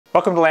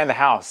Welcome to Land the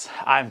House.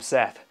 I'm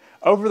Seth.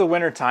 Over the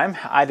winter time,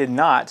 I did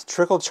not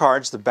trickle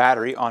charge the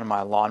battery on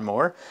my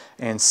lawnmower,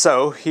 and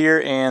so here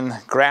in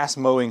grass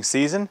mowing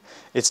season,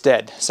 it's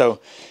dead. So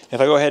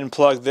if I go ahead and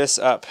plug this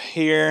up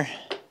here,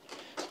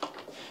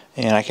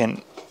 and I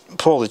can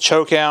pull the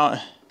choke out.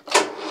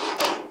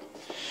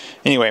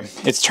 Anyway,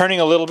 it's turning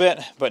a little bit,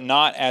 but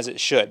not as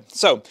it should.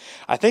 So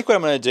I think what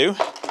I'm going to do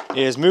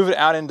is move it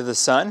out into the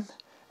sun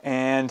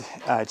and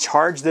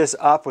charge this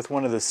up with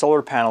one of the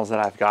solar panels that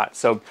I've got.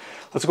 So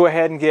let's go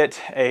ahead and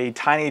get a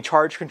tiny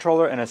charge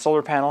controller and a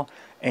solar panel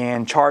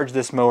and charge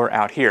this mower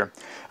out here.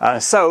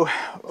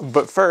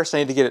 But first I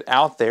need to get it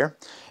out there,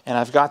 and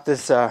I've got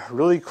this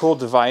really cool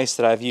device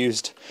that I've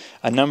used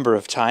a number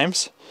of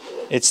times.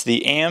 It's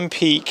the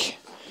Ampeak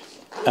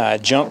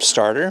jump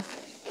starter.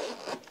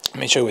 Let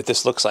me show you what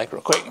this looks like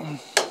real quick.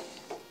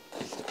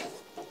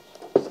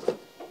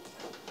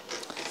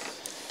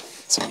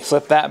 So you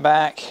flip that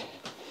back,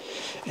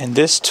 and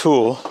this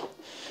tool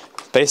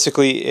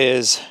basically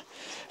is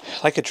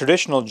like a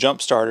traditional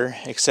jump starter,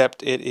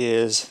 except it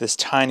is this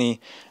tiny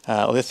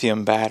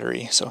lithium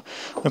battery. So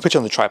let me put you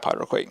on the tripod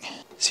real quick.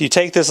 So you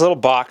take this little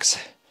box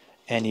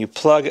and you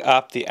plug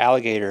up the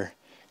alligator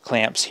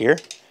clamps here,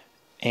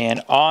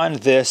 and on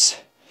this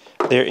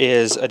there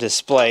is a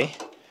display.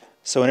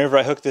 So whenever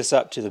I hook this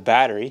up to the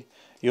battery,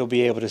 you'll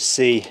be able to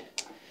see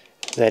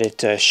that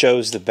it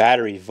shows the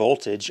battery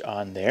voltage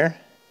on there.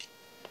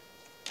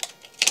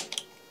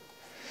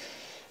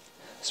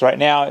 So right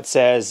now it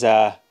says,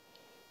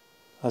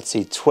 let's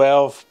see,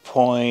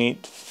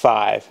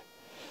 12.5,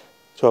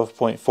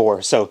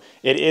 12.4. So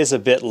it is a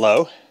bit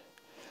low.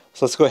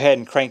 So let's go ahead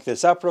and crank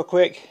this up real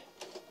quick.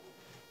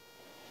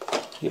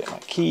 Get my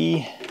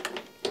key.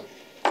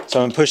 So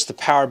I'm going to push the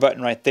power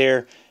button right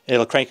there.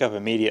 It'll crank up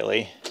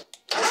immediately.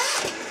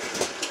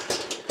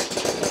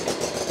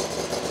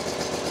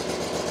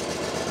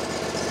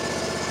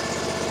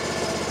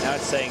 Now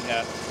it's saying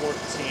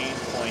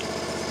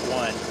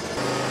 14.1.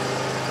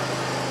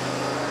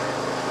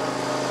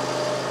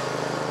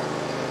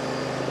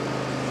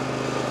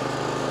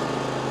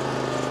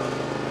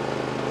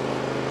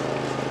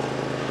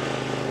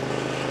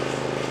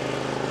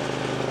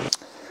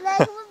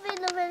 In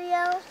the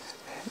video.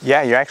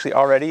 Yeah, you're actually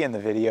already in the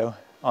video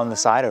on the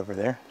side over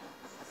there.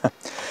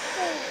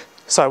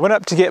 So I went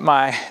up to get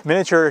my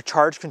miniature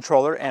charge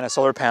controller and a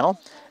solar panel,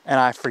 and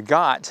I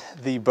forgot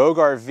the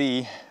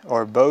bougeRV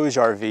or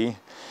bougeRV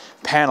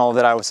panel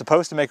that I was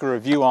supposed to make a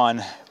review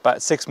on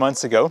about 6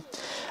 months ago.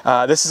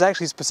 This is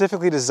actually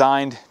specifically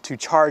designed to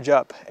charge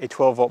up a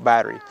 12-volt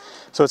battery.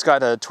 So it's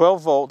got a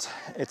 12 volt,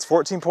 it's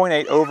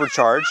 14.8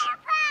 overcharge.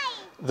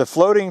 The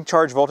floating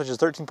charge voltage is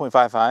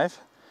 13.55.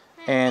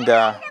 and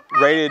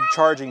rated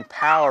charging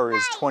power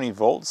is 20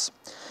 volts.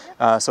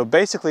 So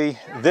basically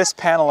this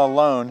panel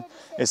alone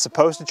is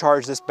supposed to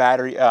charge this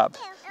battery up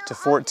to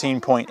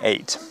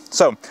 14.8.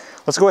 So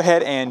let's go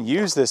ahead and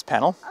use this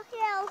panel.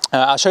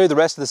 I'll show you the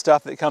rest of the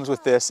stuff that comes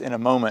with this in a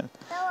moment,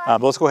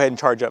 but let's go ahead and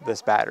charge up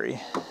this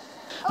battery.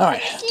 All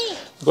right,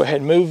 go ahead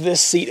and move this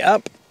seat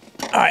up.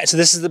 All right, so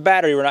this is the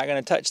battery. We're not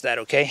going to touch that,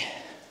 okay?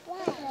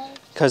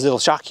 Because it'll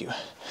shock you.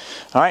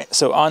 All right,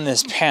 so on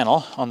this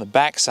panel on the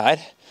back side,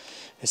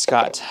 it's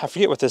got, I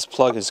forget what this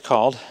plug is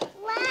called,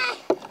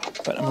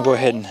 but I'm going to go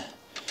ahead and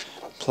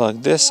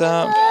plug this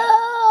up.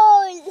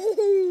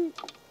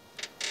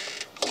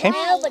 Okay.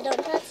 No, but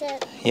don't touch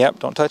it. Yep,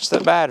 don't touch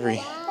that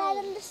battery.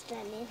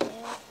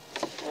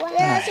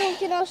 Yeah, so we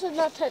can also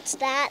not touch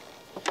that.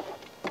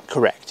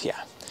 Correct,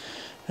 yeah.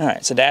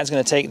 Alright, so Dad's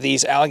going to take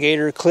these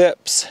alligator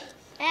clips.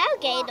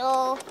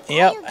 Alligator?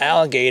 Yep,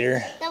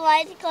 alligator. Then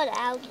why is it called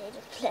alligator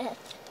clip?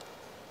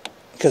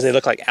 Because they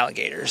look like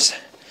alligators.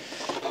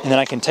 And then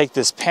I can take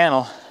this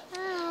panel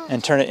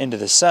and turn it into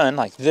the sun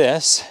like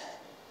this,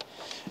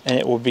 and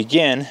it will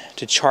begin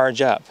to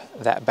charge up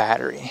that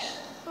battery.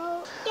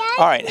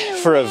 Alright,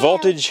 for a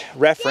voltage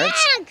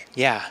reference,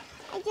 yeah.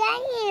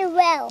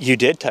 You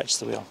did touch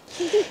the wheel.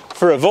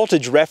 For a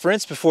voltage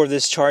reference, before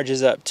this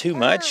charges up too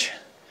much,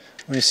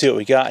 let me see what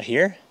we got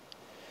here.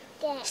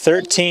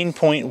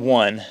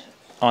 13.1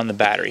 on the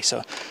battery.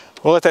 So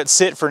we'll let that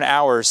sit for an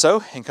hour or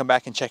so and come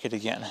back and check it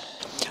again.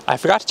 I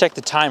forgot to check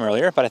the time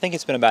earlier, but I think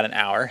it's been about an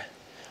hour.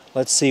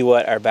 Let's see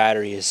what our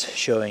battery is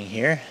showing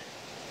here.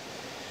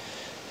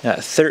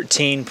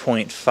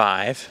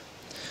 13.5.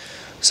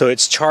 So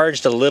it's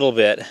charged a little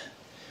bit,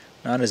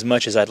 not as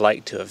much as I'd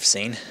like to have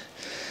seen.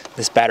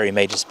 This battery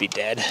may just be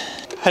dead.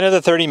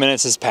 Another 30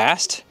 minutes has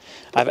passed.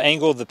 I've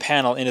angled the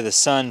panel into the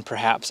sun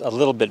perhaps a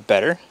little bit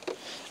better.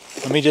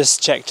 Let me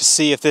just check to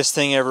see if this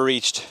thing ever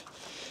reached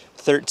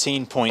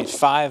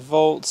 13.5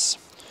 volts,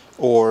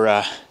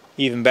 or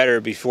even better,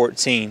 it'd be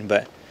 14,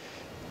 but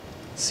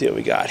let's see what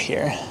we got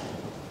here.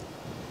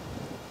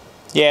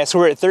 Yeah, so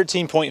we're at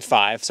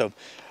 13.5, so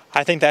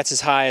I think that's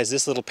as high as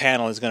this little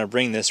panel is going to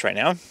bring this right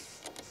now,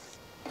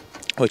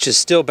 which is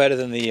still better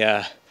than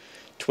the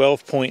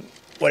 12 point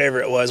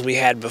whatever it was we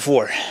had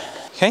before.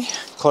 Okay,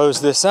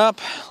 close this up.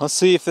 Let's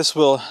see if this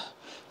will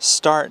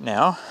start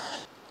now.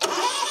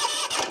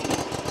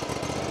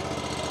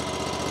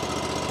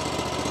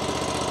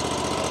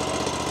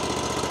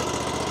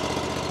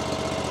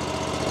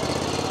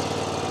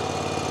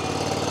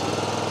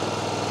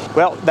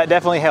 Well, that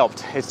definitely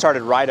helped. It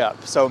started right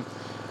up. So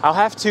I'll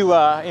have to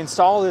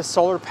install this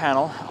solar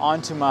panel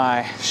onto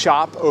my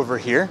shop over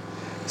here,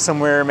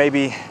 somewhere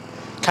maybe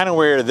kind of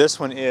where this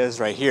one is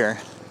right here.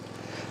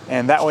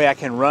 And that way I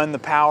can run the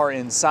power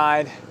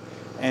inside,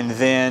 and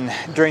then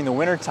during the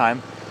winter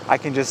time, I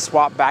can just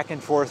swap back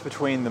and forth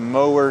between the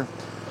mower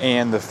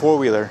and the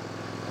four-wheeler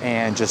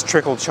and just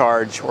trickle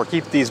charge or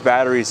keep these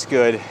batteries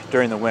good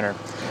during the winter.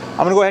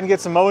 I'm gonna go ahead and get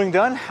some mowing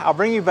done. I'll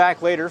bring you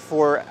back later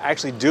for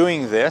actually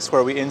doing this,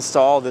 where we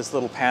install this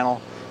little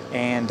panel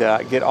and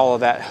get all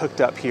of that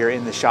hooked up here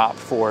in the shop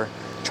for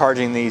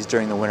charging these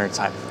during the winter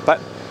time.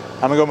 But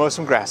I'm gonna go mow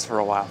some grass for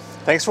a while.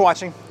 Thanks for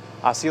watching.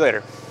 I'll see you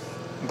later.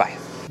 Bye.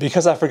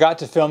 Because I forgot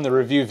to film the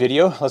review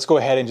video, let's go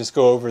ahead and just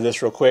go over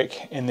this real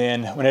quick, and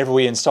then whenever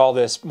we install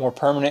this more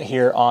permanent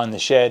here on the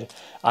shed,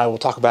 I will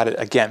talk about it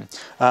again.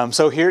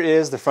 So here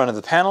is the front of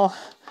the panel.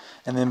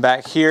 And then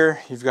back here,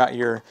 you've got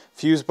your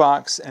fuse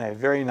box and a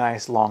very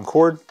nice long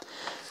cord.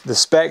 The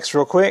specs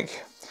real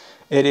quick.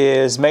 It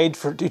is made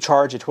to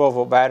charge a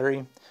 12-volt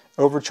battery,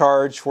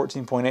 overcharge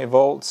 14.8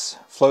 volts,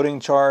 floating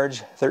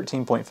charge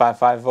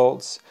 13.55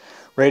 volts,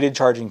 rated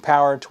charging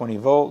power 20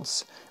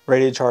 volts,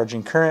 rated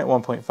charging current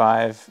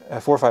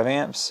 1.45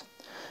 amps,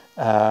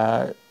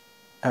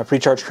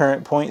 pre-charge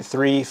current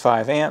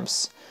 0.35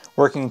 amps,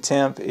 working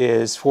temp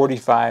is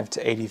 45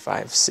 to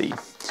 85 C.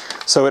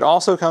 So it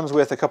also comes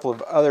with a couple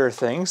of other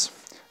things.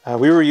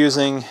 We were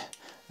using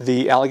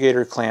the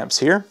alligator clamps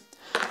here.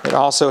 It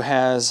also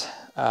has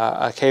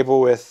a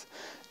cable with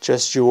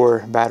just your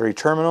battery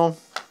terminal.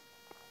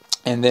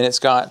 And then it's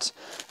got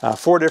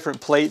 4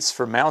 different plates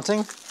for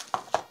mounting.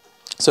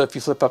 So if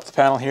you flip up the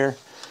panel here,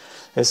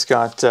 it's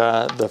got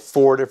the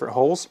 4 different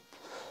holes.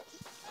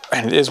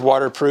 And it is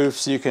waterproof,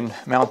 so you can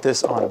mount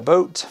this on a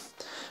boat.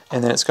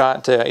 And then it's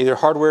got either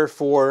hardware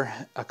for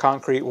a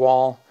concrete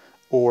wall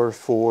or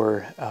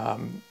for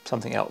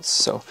something else.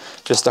 So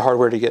just the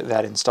hardware to get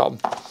that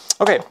installed.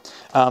 Okay,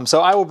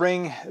 so I will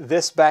bring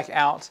this back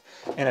out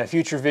in a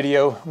future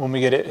video when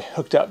we get it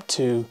hooked up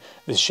to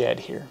the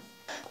shed here.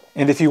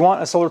 And if you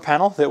want a solar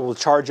panel that will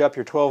charge up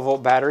your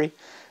 12-volt battery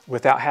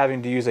without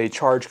having to use a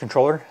charge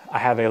controller, I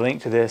have a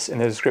link to this in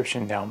the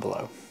description down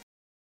below.